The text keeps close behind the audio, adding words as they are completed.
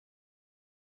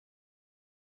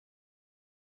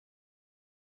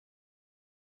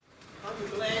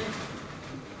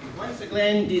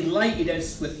Glen delighted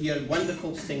us with your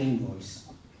wonderful singing voice.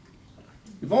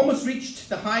 We've almost reached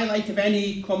the highlight of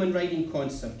any common riding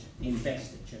concert, the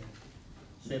investiture.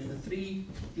 So if the three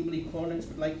Jubilee cornets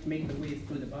would like to make their way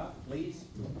through the back, please.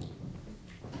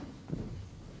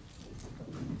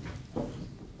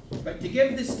 But to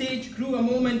give the stage crew a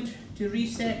moment to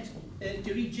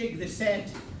rejig the set,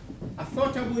 I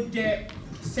thought I would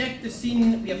set the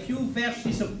scene with a few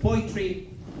verses of poetry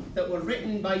that were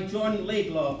written by John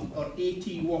Laidlaw, or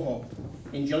A.T. Waughop,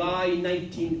 in July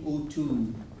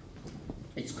 1902.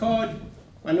 It's called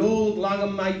An Old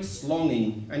Langholmite's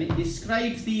Longing, and it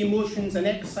describes the emotions and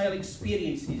exile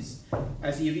experiences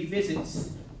as he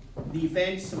revisits the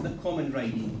events of the common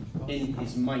riding in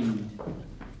his mind.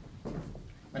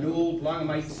 An old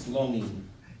Langholmite's longing.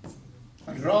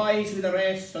 I'd rise with the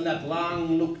rest on that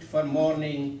lang looked for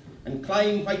morning, and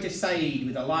climb white aside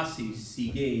with the lasses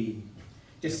see gay,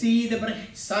 to see the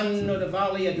bright sun o' the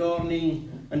valley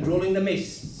adorning, and rolling the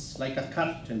mists like a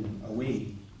curtain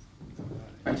away.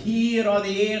 And here are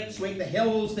the airts wake the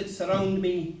hills that surround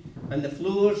me, and the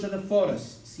floors of the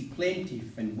forest see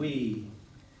plaintive and way,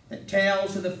 that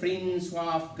tells of the friends who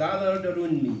have gathered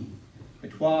around me,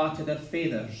 but what of their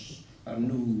feathers are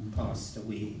now passed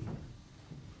away.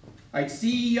 I'd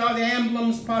see all the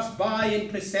emblems pass by in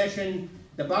procession,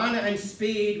 the banner and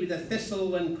spade with the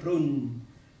thistle and croon,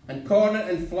 and cornet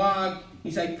and flag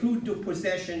is I proud to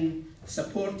possession,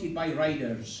 supported by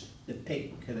riders, the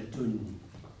pick of the tune.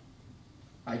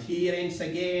 I'd hear ance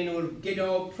again o'er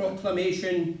Giddaw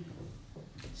proclamation,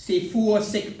 say 4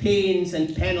 sick pains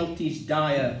and penalties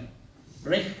dire,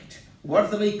 Richt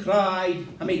worthily cried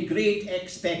amid great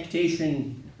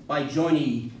expectation, by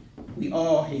Johnny, we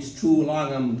awe his true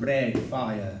Langham bred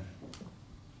fire.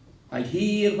 I'd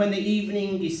hear when the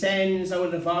evening descends o'er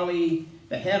the valley,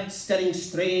 the heart-stirring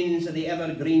strains of the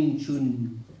evergreen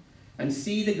tune, and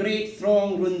see the great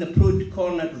throng round the proud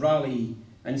cornet rally,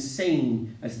 and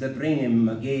sing as they bring him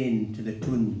again to the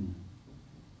tune.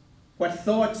 What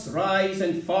thoughts rise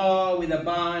and fall with the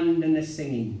band and the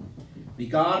singing,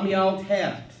 begar me auld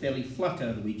heart fairly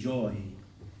flutter with joy.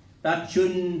 That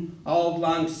tune auld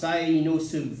lang syne oh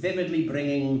so vividly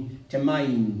bringing to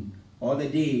mind all the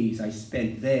days I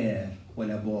spent there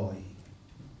when a boy.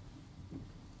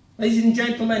 Ladies and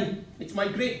gentlemen, it's my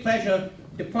great pleasure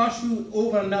to pass you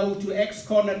over now to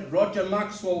ex-cornet Roger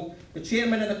Maxwell, the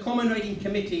chairman of the Common Riding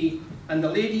Committee, and the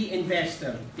lady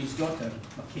investor, his daughter,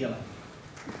 Michaela.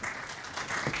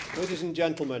 Ladies and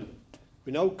gentlemen,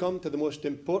 we now come to the most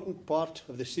important part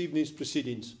of this evening's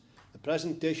proceedings, the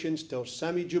presentations to our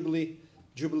semi-jubilee,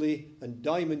 jubilee and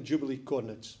diamond jubilee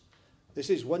cornets. This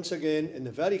is once again in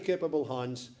the very capable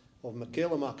hands of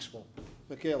Michaela Maxwell.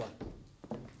 Michaela.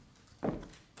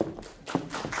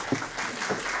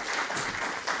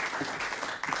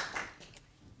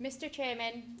 Mr.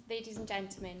 Chairman, ladies and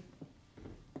gentlemen,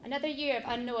 another year of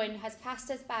unknown has passed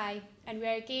us by, and we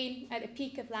are again at the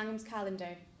peak of Langham's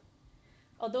calendar.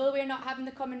 Although we are not having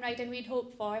the common riding we'd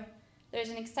hoped for, there is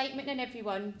an excitement in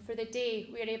everyone for the day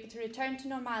we are able to return to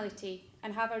normality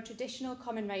and have our traditional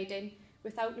common riding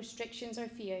without restrictions or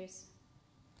fears.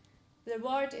 The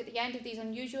reward at the end of these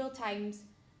unusual times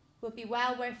will be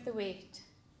well worth the wait.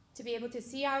 To be able to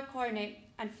see our cornet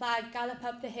and flag gallop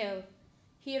up the hill,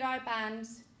 hear our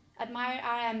bands, admire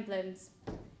our emblems,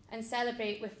 and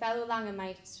celebrate with fellow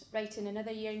Langholmites writing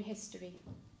another year in history.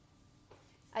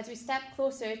 As we step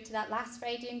closer to that last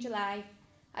Friday in July,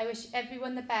 I wish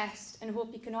everyone the best and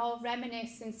hope you can all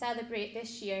reminisce and celebrate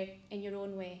this year in your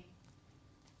own way.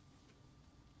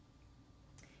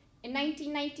 In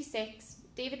 1996,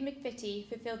 David McVitie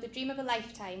fulfilled the dream of a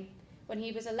lifetime when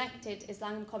he was elected as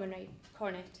Langholm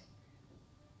Cornet.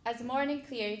 As the morning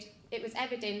cleared, it was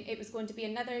evident it was going to be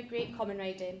another great common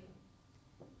riding.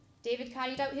 David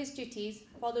carried out his duties,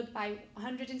 followed by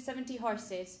 170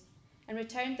 horses, and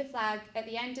returned the flag at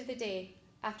the end of the day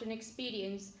after an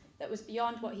experience that was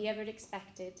beyond what he ever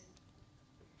expected.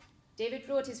 David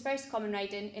rode his first common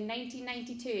riding in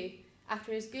 1992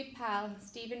 after his good pal,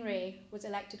 Stephen Ray, was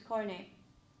elected cornet.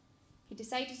 He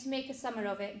decided to make a summer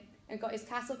of it and got his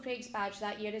Castle Craig's badge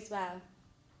that year as well.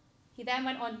 He then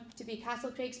went on to be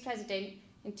Castle Craig's president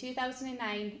in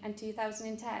 2009 and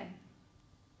 2010.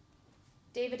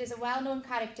 David is a well-known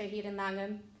character here in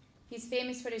Langham. He's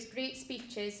famous for his great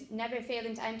speeches, never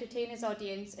failing to entertain his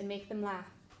audience and make them laugh.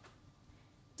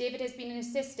 David has been an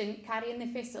assistant carrying the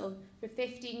thistle for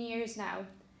 15 years now,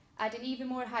 adding even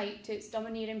more height to its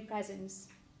domineering presence.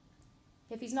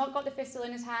 If he's not got the thistle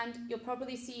in his hand, you'll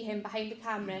probably see him behind the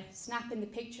camera, snapping the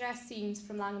picturesque scenes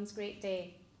from Langham's great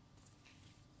day.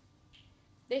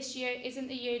 This year isn't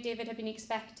the year David had been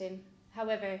expecting.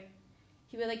 However,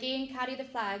 he will again carry the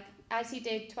flag as he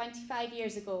did 25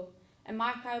 years ago, and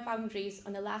mark our boundaries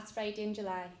on the last Friday in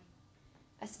July.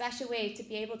 A special way to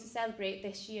be able to celebrate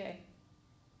this year.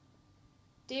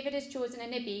 David has chosen a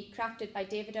nibby crafted by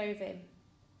David Irvin.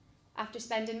 After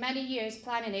spending many years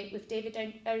planning it with David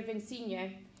Irvin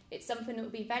Sr., it's something that will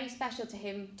be very special to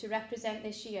him to represent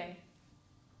this year.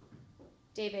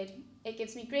 David, it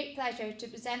gives me great pleasure to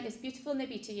present this beautiful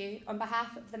nibby to you on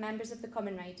behalf of the members of the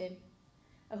Common Riding.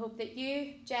 I hope that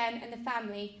you, Jen and the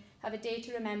family have a day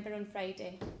to remember on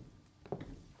Friday.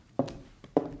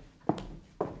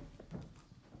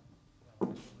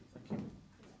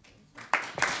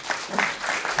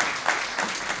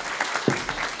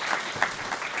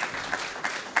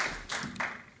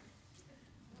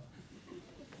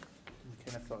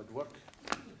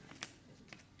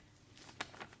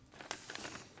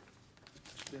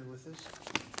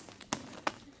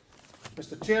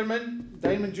 Mr Chairman,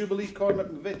 Diamond Jubilee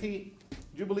Cornet McVitie,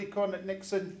 Jubilee Cornet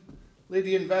Nixon,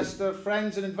 lady investor,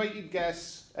 friends and invited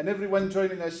guests, and everyone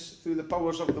joining us through the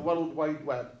powers of the World Wide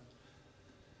Web.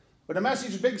 When I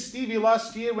messaged Big Stevie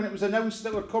last year when it was announced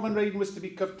that our common riding was to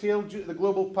be curtailed due to the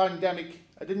global pandemic,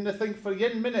 I didn't think for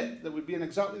one minute that we'd be in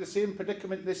exactly the same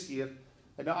predicament this year,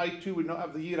 and that I too would not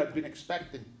have the year I'd been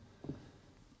expecting.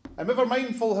 I'm ever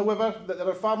mindful, however, that there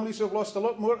are families who have lost a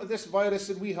lot more to this virus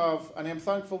than we have, and I am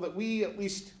thankful that we, at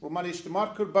least, will manage to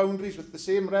mark our boundaries with the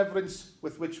same reverence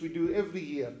with which we do every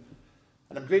year.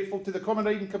 And I'm grateful to the Common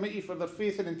Riding Committee for their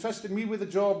faith in entrusting me with the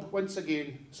job once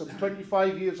again, some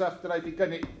 25 years after I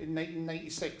began it in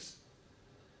 1996.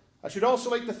 I should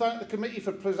also like to thank the committee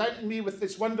for presenting me with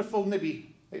this wonderful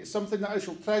nibby. It's something that I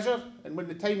shall treasure, and when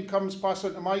the time comes, pass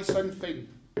on to my son Finn.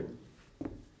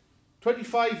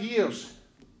 25 years.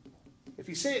 If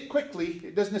you say it quickly,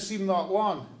 it doesn't seem that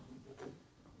long.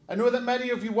 I know that many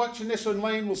of you watching this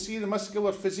online will see the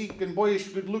muscular physique and boyish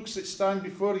good looks that stand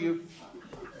before you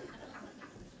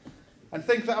and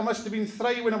think that I must have been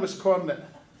 3 when I was cornet,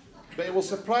 but it will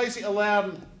surprise you to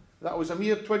learn that I was a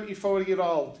mere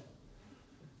 24-year-old.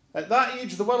 At that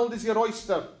age, the world is your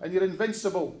oyster and you're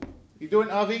invincible. You don't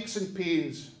have aches and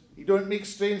pains. You don't make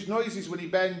strange noises when you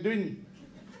bend down.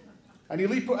 And you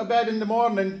leap out of bed in the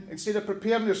morning instead of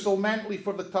preparing yourself mentally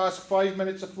for the task 5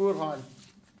 minutes beforehand.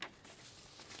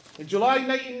 In July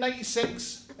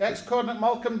 1996, ex-cornet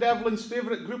Malcolm Devlin's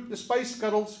favourite group, the Spice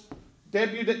Girls,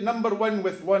 debuted at #1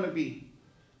 with Wannabe.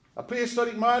 A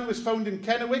prehistoric man was found in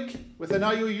Kennewick with an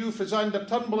IOU for Xander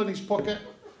Turnbull in his pocket.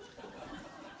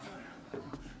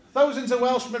 Thousands of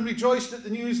Welshmen rejoiced at the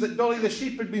news that Dolly the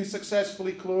sheep had been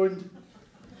successfully cloned,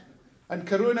 and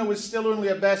Corona was still only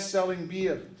a best-selling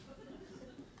beer.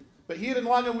 But here in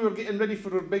Langholm, we were getting ready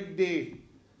for our big day.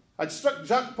 I'd struck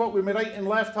jackpot with my right and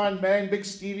left-hand men, Big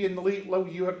Stevie and the late Lil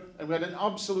Ewart, and we had an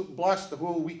absolute blast the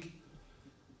whole week.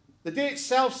 The day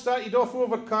itself started off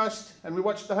overcast, and we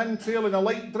watched the Hun Trail in a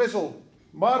light drizzle,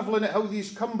 marvelling at how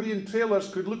these Cumbrian trailers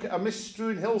could look at a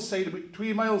mist-strewn hillside about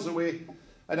 2 miles away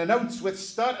and announce with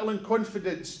startling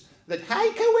confidence that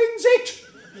Heike wins it!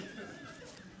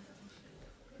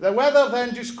 The weather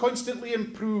then just constantly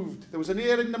improved. There was an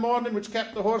air in the morning which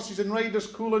kept the horses and riders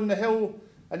cool on the hill,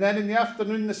 and then in the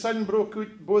afternoon the sun broke out,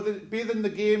 bathing the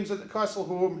games at the castle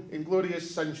home in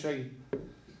glorious sunshine.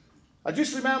 I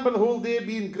just remember the whole day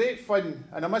being great fun,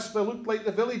 and I must have looked like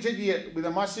the village idiot with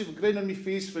a massive grin on my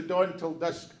face from dawn till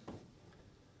dusk.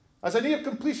 As I near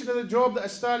completion of the job that I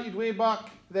started way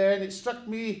back then, it struck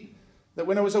me that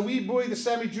when I was a wee boy, the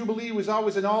semi-jubilee was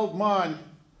always an old man.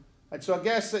 And so I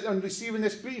guess that on receiving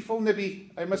this beautiful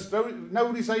nibby, I must now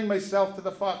resign myself to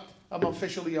the fact I'm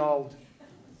officially old.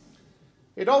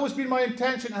 It had always been my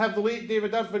intention to have the late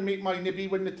David Irvin make my nibby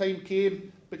when the time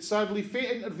came, but sadly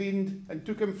fate intervened and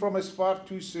took him from us far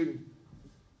too soon.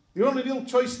 The only real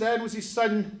choice then was his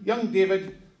son, young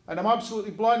David, and I'm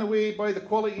absolutely blown away by the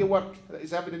quality of work that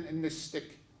is evident in this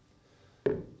stick.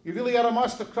 You really are a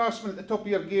master craftsman at the top of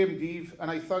your game, Dave,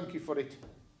 and I thank you for it.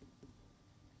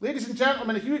 Ladies and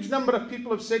gentlemen, a huge number of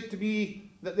people have said to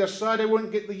me that they're sad I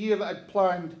won't get the year that I'd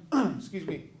planned. Excuse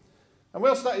me. And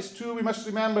whilst that is true, we must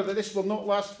remember that this will not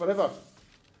last forever.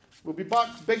 We'll be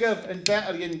back bigger and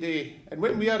better one day, and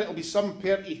when we are, it'll be some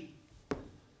party.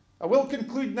 I will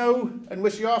conclude now and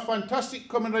wish you all fantastic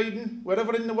common riding,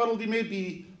 wherever in the world you may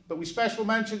be, but with special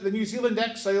mention to the New Zealand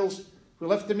exiles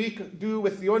who'll have to make do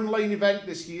with the online event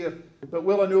this year, but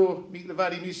will, I know, make the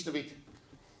very most of it.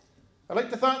 I'd like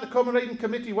to thank the Common Riding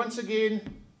Committee once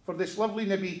again for this lovely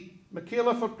nibby,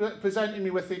 Michaela for presenting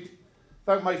me with it,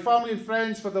 thank my family and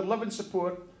friends for their love and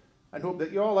support, and hope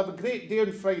that you all have a great day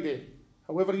on Friday,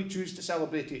 however you choose to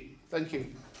celebrate it. Thank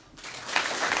you.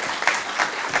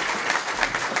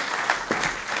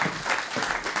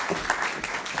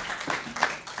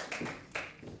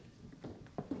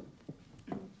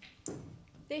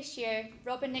 This year,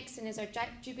 Robin Nixon is our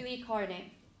Jubilee Cornet.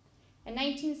 In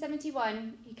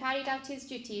 1971, he carried out his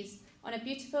duties on a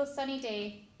beautiful sunny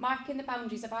day, marking the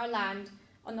boundaries of our land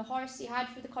on the horse he had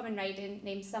for the common riding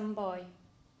named Some Boy.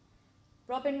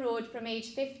 Robin rode from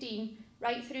age 15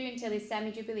 right through until his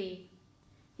semi-jubilee.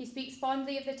 He speaks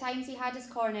fondly of the times he had as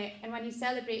cornet and when he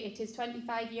celebrated his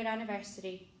 25-year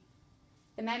anniversary.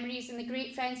 The memories and the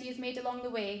great friends he has made along the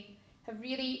way have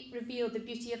really revealed the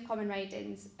beauty of common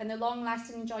ridings and the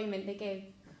long-lasting enjoyment they give.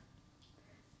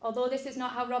 Although this is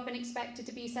not how Robin expected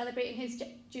to be celebrating his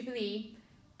jubilee,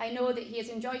 I know that he has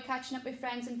enjoyed catching up with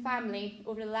friends and family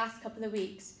over the last couple of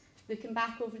weeks, looking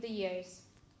back over the years.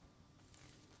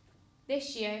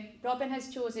 This year, Robin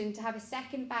has chosen to have a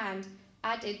second band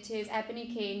added to his ebony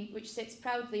cane, which sits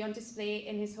proudly on display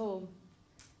in his home.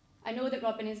 I know that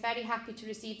Robin is very happy to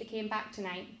receive the cane back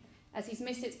tonight, as he's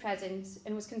missed its presence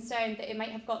and was concerned that it might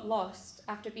have got lost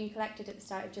after being collected at the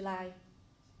start of July.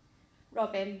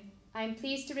 Robin, I am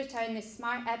pleased to return this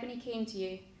smart ebony cane to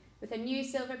you with a new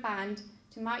silver band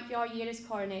to mark your year as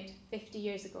cornet 50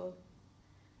 years ago.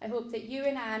 I hope that you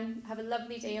and Anne have a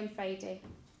lovely day on Friday.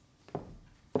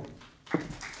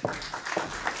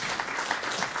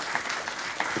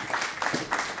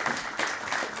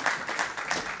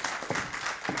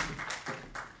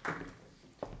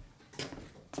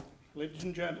 Ladies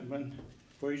and gentlemen,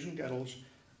 boys and girls,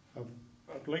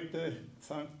 I'd like to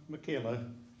thank Michaela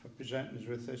for presenting us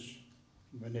with this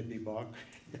Minnie Bach.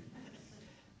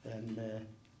 And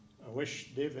I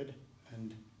wish David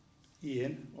and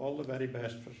Ian all the very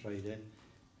best for Friday.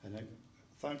 And I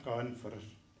thank Anne for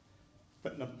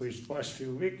putting up with his past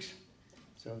few weeks.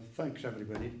 So thanks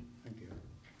everybody. Thank you.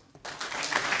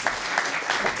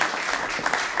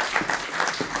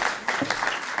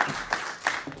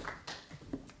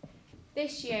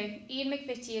 This year, Ian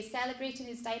McVitie is celebrating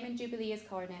his Diamond Jubilee as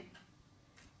cornet.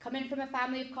 Coming from a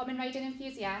family of common riding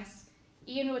enthusiasts,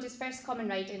 Ian rode his first common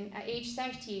riding at age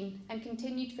 13 and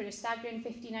continued for a staggering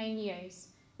 59 years,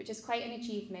 which is quite an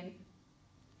achievement.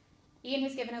 Ian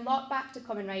has given a lot back to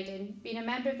common riding, being a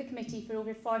member of the committee for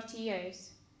over 40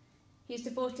 years. He is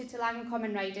devoted to Langholm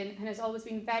common riding and has always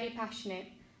been very passionate,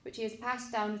 which he has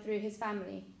passed down through his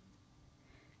family.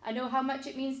 I know how much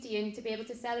it means to Ian to be able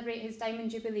to celebrate his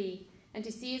Diamond Jubilee, and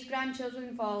to see his grandchildren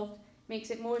involved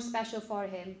makes it more special for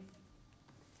him.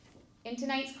 In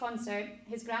tonight's concert,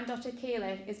 his granddaughter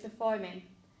Kayla is performing.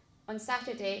 On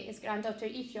Saturday, his granddaughter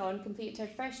Ifyon completed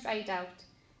her first ride out,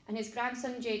 and his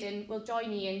grandson Jaden will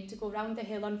join Ian to go round the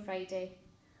hill on Friday,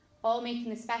 all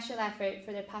making a special effort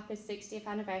for their papa's 60th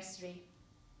anniversary.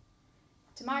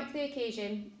 To mark the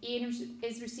occasion, Ian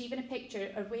is receiving a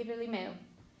picture of Waverley Mill,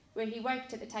 where he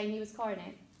worked at the time he was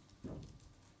cornet.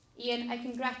 Ian, I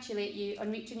congratulate you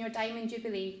on reaching your Diamond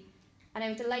Jubilee, and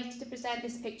I'm delighted to present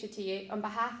this picture to you on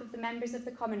behalf of the members of the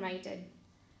Common Riding.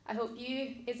 I hope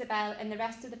you, Isabel, and the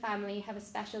rest of the family have a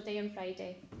special day on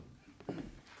Friday.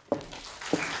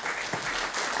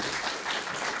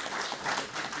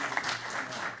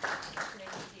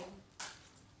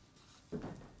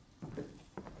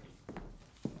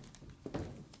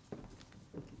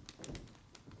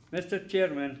 Mr.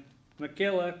 Chairman,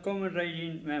 Michaela, Common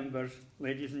Riding members,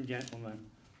 ladies and gentlemen,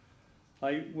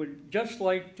 I would just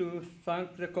like to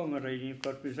thank the Common Riding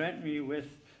for presenting me with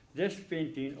this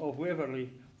painting of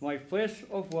Waverley, my place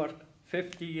of work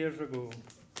 50 years ago.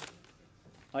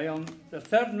 I am the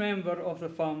third member of the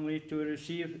family to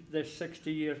receive this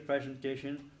 60-year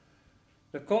presentation.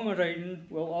 The Common Riding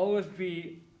will always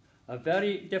be a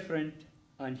very different,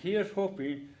 and here's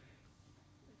hoping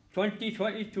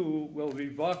 2022 will be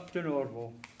back to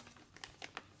normal.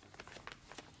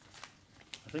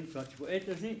 I think that's what it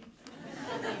is, isn't it?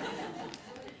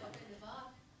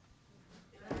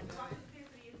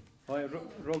 Hi,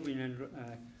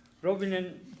 Robin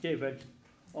and David,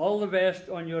 all the best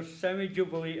on your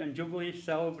semi-jubilee and jubilee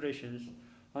celebrations,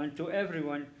 and to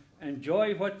everyone,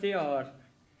 enjoy what they are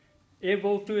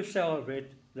able to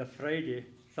celebrate the Friday.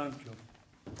 Thank you.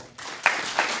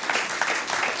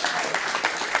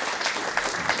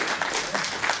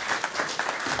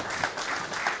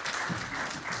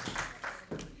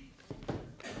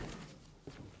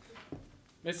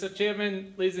 Mr.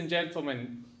 Chairman, ladies and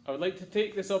gentlemen, I would like to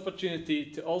take this opportunity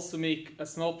to also make a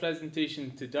small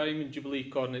presentation to Diamond Jubilee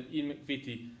Cornet Ian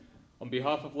McVitie on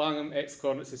behalf of Langholm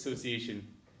Ex-Cornets Association.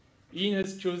 Ian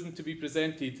has chosen to be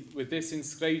presented with this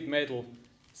inscribed medal,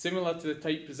 similar to the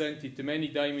type presented to many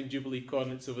Diamond Jubilee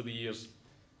Cornets over the years.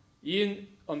 Ian,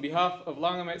 on behalf of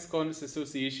Langholm Ex-Cornets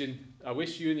Association, I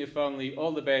wish you and your family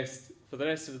all the best for the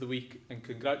rest of the week and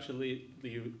congratulate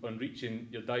you on reaching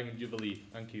your Diamond Jubilee.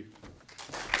 Thank you.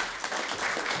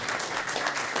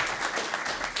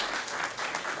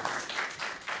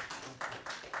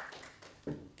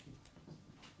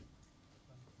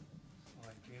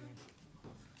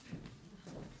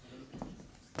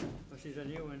 is a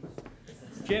new one.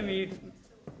 Jimmy,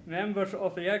 members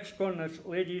of the ex-Cornets,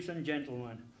 ladies and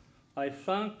gentlemen, I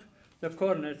thank the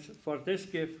Cornets for this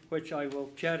gift which I will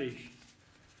cherish.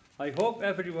 I hope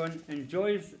everyone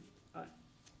enjoys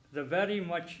the very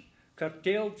much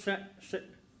curtailed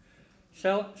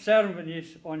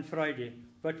ceremonies on Friday,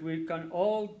 but we can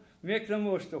all make the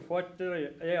most of what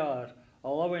they are,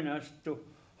 allowing us to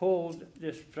hold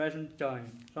this present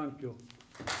time. Thank you.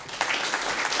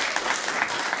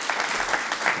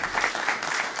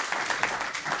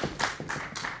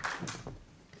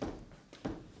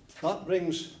 That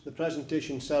brings the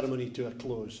presentation ceremony to a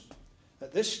close.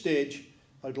 At this stage,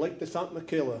 I'd like to thank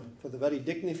Michaela for the very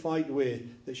dignified way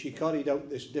that she carried out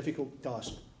this difficult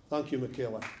task. Thank you,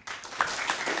 Michaela.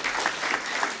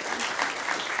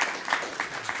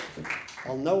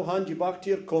 I'll now hand you back to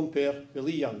your compere,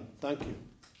 Billy Young. Thank you.